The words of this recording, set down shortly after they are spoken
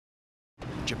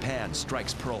Japan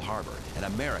strikes Pearl Harbor and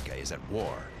America is at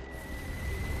war.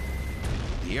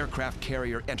 The aircraft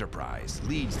carrier Enterprise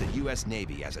leads the U.S.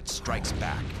 Navy as it strikes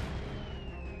back.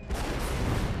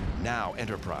 Now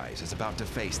Enterprise is about to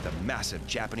face the massive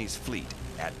Japanese fleet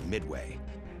at Midway.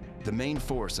 The main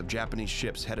force of Japanese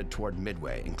ships headed toward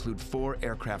Midway include 4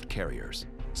 aircraft carriers,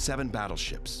 7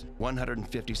 battleships,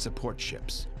 150 support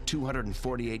ships,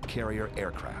 248 carrier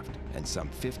aircraft, and some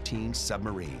 15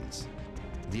 submarines.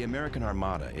 The American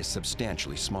Armada is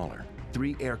substantially smaller.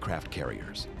 3 aircraft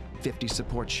carriers, 50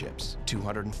 support ships,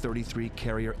 233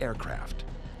 carrier aircraft,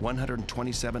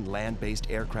 127 land-based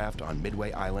aircraft on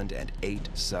Midway Island, and 8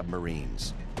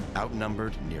 submarines,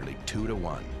 outnumbered nearly 2 to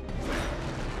 1.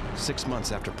 6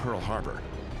 months after Pearl Harbor,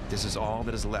 this is all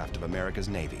that is left of America's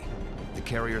Navy. The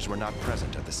carriers were not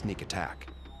present at the sneak attack.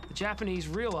 The Japanese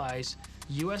realize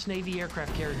U.S. Navy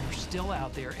aircraft carriers are still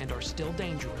out there and are still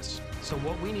dangerous. So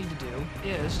what we need to do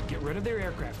is get rid of their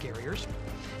aircraft carriers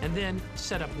and then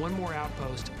set up one more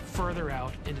outpost further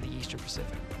out into the Eastern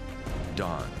Pacific.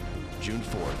 Dawn, June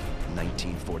 4th,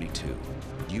 1942.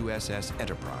 USS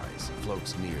Enterprise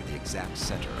floats near the exact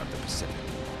center of the Pacific.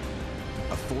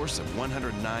 A force of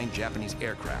 109 Japanese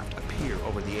aircraft appear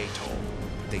over the atoll.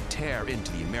 They tear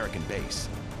into the American base.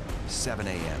 7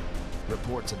 a.m.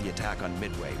 Reports of the attack on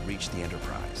Midway reach the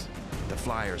Enterprise. The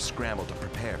flyers scramble to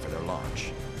prepare for their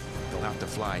launch. They'll have to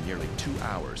fly nearly 2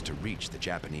 hours to reach the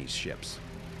Japanese ships.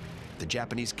 The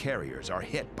Japanese carriers are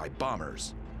hit by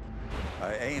bombers.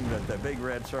 I aimed at the big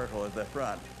red circle at the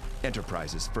front.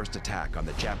 Enterprise's first attack on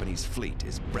the Japanese fleet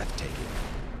is breathtaking.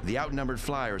 The outnumbered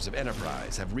flyers of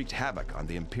Enterprise have wreaked havoc on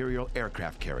the Imperial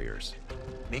aircraft carriers.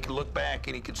 He could look back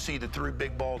and he could see the 3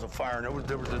 big balls of fire, and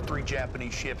there was the 3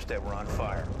 Japanese ships that were on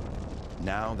fire.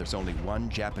 Now there's only 1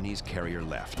 Japanese carrier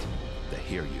left, the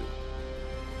Hiryu.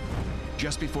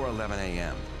 Just before 11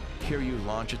 a.m., Hiryu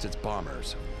launches its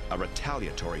bombers, a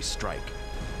retaliatory strike.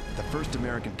 The first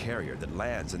American carrier that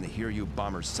lands in the Hiryu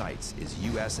bomber's sights is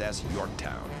USS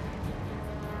Yorktown.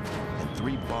 And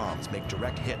 3 bombs make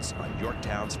direct hits on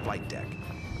Yorktown's flight deck.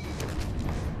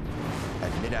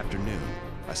 At mid-afternoon,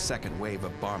 a second wave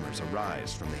of bombers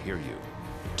arrives from the Hiryu.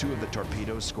 2 of the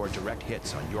torpedoes score direct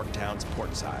hits on Yorktown's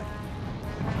port side.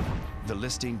 The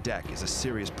listing deck is a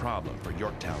serious problem for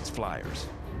Yorktown's flyers.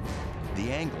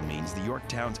 The angle means the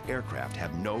Yorktown's aircraft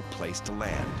have no place to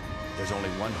land. There's only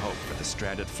one hope for the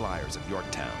stranded flyers of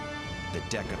Yorktown, the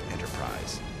deck of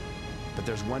Enterprise. But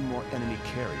there's one more enemy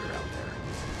carrier out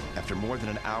there. After more than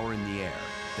an hour in the air,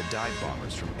 the dive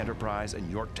bombers from Enterprise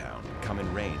and Yorktown come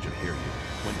in range of Hiryu.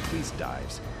 When Cleese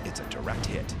dives, it's a direct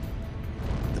hit.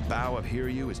 The bow of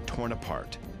Hiryu is torn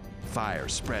apart. Fire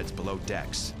spreads below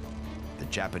decks. The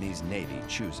Japanese Navy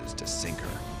chooses to sink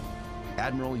her.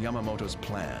 Admiral Yamamoto's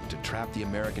plan to trap the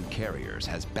American carriers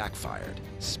has backfired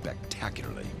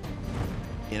spectacularly.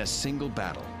 In a single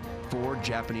battle, 4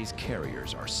 Japanese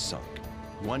carriers are sunk.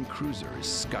 1 cruiser is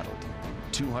scuttled.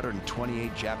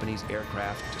 228 Japanese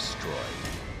aircraft destroyed.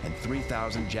 And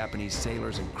 3,000 Japanese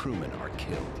sailors and crewmen are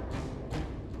killed.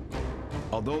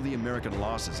 Although the American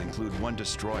losses include 1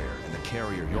 destroyer and the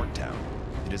carrier Yorktown,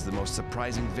 it is the most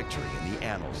surprising victory in the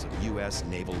annals of U.S.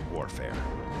 naval warfare.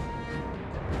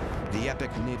 The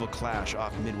epic naval clash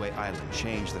off Midway Island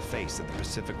changed the face of the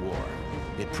Pacific War.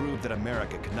 It proved that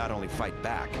America could not only fight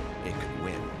back, it could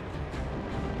win.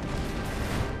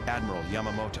 Admiral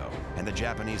Yamamoto and the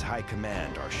Japanese High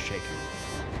Command are shaken.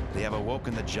 They have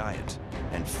awoken the giant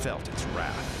and felt its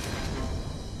wrath.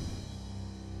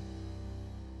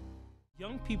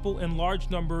 Young people in large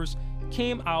numbers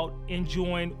came out and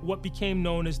joined what became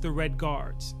known as the Red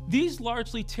Guards. These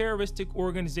largely terroristic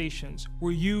organizations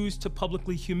were used to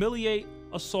publicly humiliate,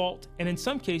 assault, and in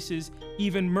some cases,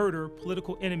 even murder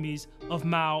political enemies of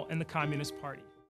Mao and the Communist Party.